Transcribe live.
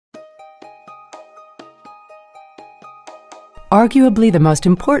Arguably the most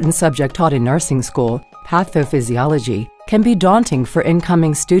important subject taught in nursing school, pathophysiology, can be daunting for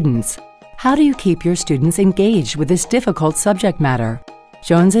incoming students. How do you keep your students engaged with this difficult subject matter?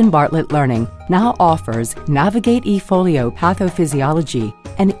 Jones & Bartlett Learning now offers Navigate eFolio Pathophysiology,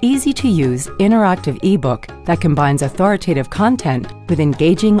 an easy-to-use interactive eBook that combines authoritative content with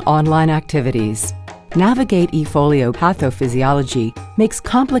engaging online activities. Navigate eFolio Pathophysiology makes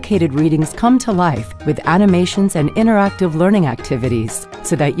complicated readings come to life with animations and interactive learning activities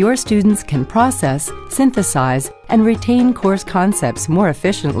so that your students can process, synthesize, and retain course concepts more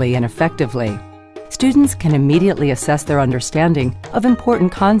efficiently and effectively. Students can immediately assess their understanding of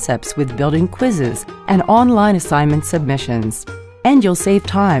important concepts with built-in quizzes and online assignment submissions. And you'll save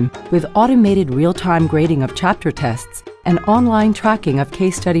time with automated real-time grading of chapter tests and online tracking of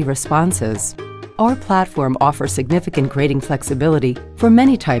case study responses. Our platform offers significant grading flexibility for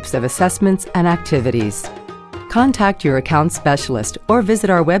many types of assessments and activities. Contact your account specialist or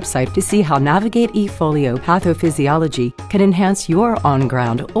visit our website to see how Navigate eFolio Pathophysiology can enhance your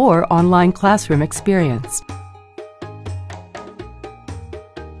on-ground or online classroom experience.